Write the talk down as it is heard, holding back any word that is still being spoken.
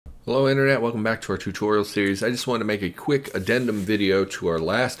Hello Internet, welcome back to our tutorial series. I just wanted to make a quick addendum video to our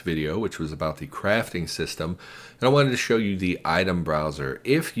last video, which was about the crafting system. And I wanted to show you the item browser.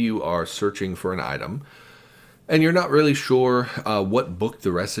 If you are searching for an item and you're not really sure what book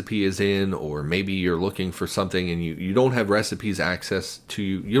the recipe is in, or maybe you're looking for something and you don't have you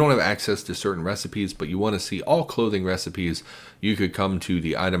don't have access to certain recipes, but you want to see all clothing recipes, you could come to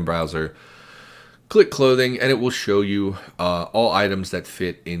the item browser. Click clothing and it will show you all items that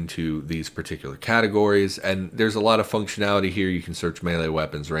fit into these particular categories, and there's a lot of functionality here. You can search melee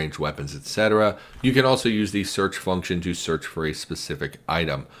weapons, ranged weapons, etc. You can also use the search function to search for a specific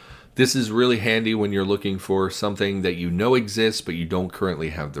item. This is really handy when you're looking for something that you know exists but you don't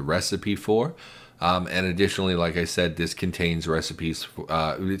currently have the recipe for. And additionally, like I said, this contains recipes.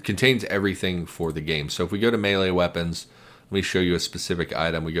 It contains everything for the game. So if we go to melee weapons, let me show you a specific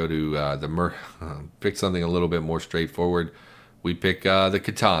item. We go to pick something a little bit more straightforward. We pick the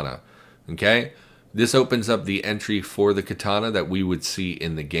Katana. Okay, this opens up the entry for the Katana that we would see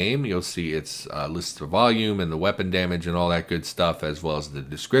in the game. You'll see its list of volume and the weapon damage and all that good stuff, as well as the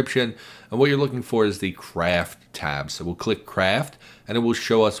description. And what you're looking for is the craft tab. So we'll click craft and it will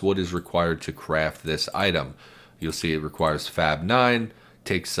show us what is required to craft this item. You'll see it requires Fab 9.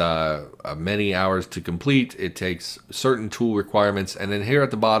 Takes many hours to complete. It takes certain tool requirements, and then here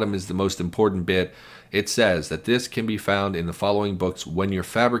at the bottom is the most important bit. It says that this can be found in the following books when your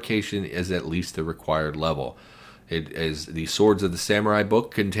fabrication is at least the required level. It is the Swords of the Samurai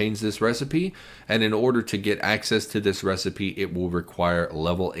book contains this recipe, and in order to get access to this recipe, it will require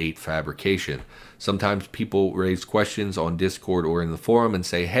level 8 fabrication. Sometimes people raise questions on Discord or in the forum and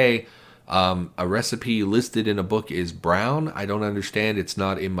say, hey, a recipe listed in a book is brown. I don't understand. It's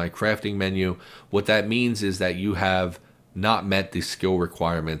not in my crafting menu. What that means is that you have not met the skill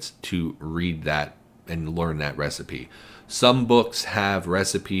requirements to read that and learn that recipe. Some books have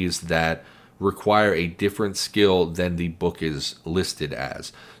recipes that require a different skill than the book is listed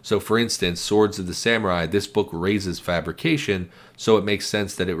as. So for instance, Swords of the Samurai, this book raises fabrication, so it makes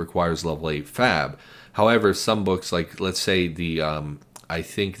sense that it requires level 8 fab. However, some books, like let's say I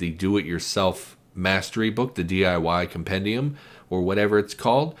think the do-it-yourself mastery book, the DIY compendium, or whatever it's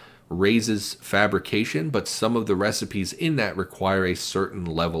called, raises fabrication, but some of the recipes in that require a certain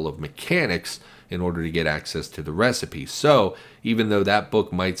level of mechanics in order to get access to the recipe. So even though that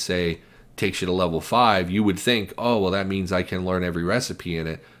book might say takes you to level 5, you would think, oh, well, that means I can learn every recipe in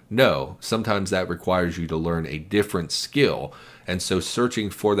it. No, sometimes that requires you to learn a different skill, and so searching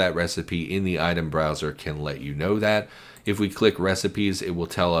for that recipe in the item browser can let you know that. If we click recipes, it will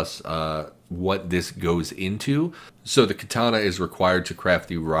tell us what this goes into. So the Katana is required to craft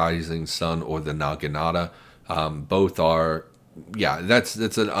the Rising Sun or the Naginata. Both are, yeah, that's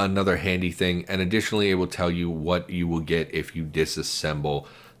another handy thing. And additionally, it will tell you what you will get if you disassemble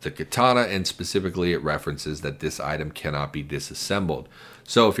the Katana, and specifically it references that this item cannot be disassembled.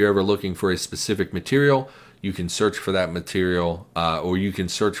 So if you're ever looking for a specific material, you can search for that material, or you can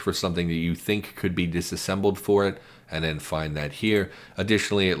search for something that you think could be disassembled for it, and then find that here.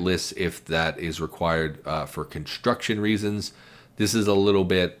 Additionally, it lists if that is required for construction reasons. This is a little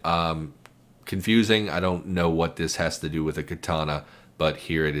bit confusing. I don't know what this has to do with a katana, but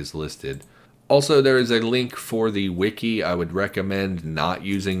here it is listed. Also, there is a link for the wiki. I would recommend not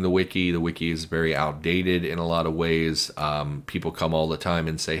using the wiki. The wiki is very outdated in a lot of ways. People come all the time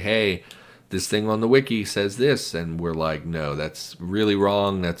and say, hey, this thing on the wiki says this, and we're like, no, that's really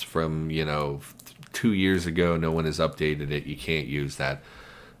wrong. That's from, 2 years ago. No one has updated it. You can't use that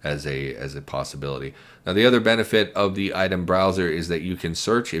as a possibility. Now, the other benefit of the item browser is that you can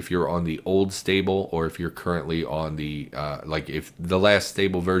search if you're on the old stable, or if you're currently on the like if the last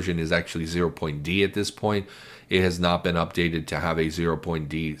stable version is actually 0.D at this point. It has not been updated to have a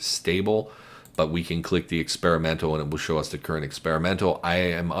 0.D stable, but we can click the experimental and it will show us the current experimental. I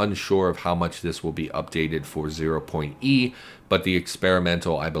am unsure of how much this will be updated for 0.E, but the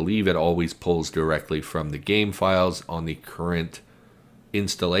experimental, I believe it always pulls directly from the game files on the current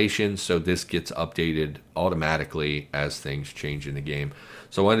installation, so this gets updated automatically as things change in the game.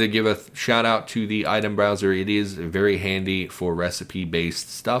 So I wanted to give a shout out to the item browser. It is very handy for recipe based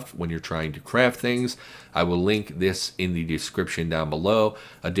stuff when you're trying to craft things. I will link this in the description down below.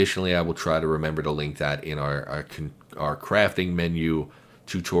 Additionally, I will try to remember to link that in our crafting menu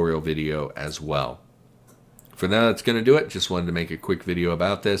tutorial video as well. For now, that's going to do it. Just wanted to make a quick video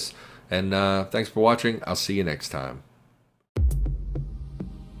about this, and thanks for watching. I'll see you next time.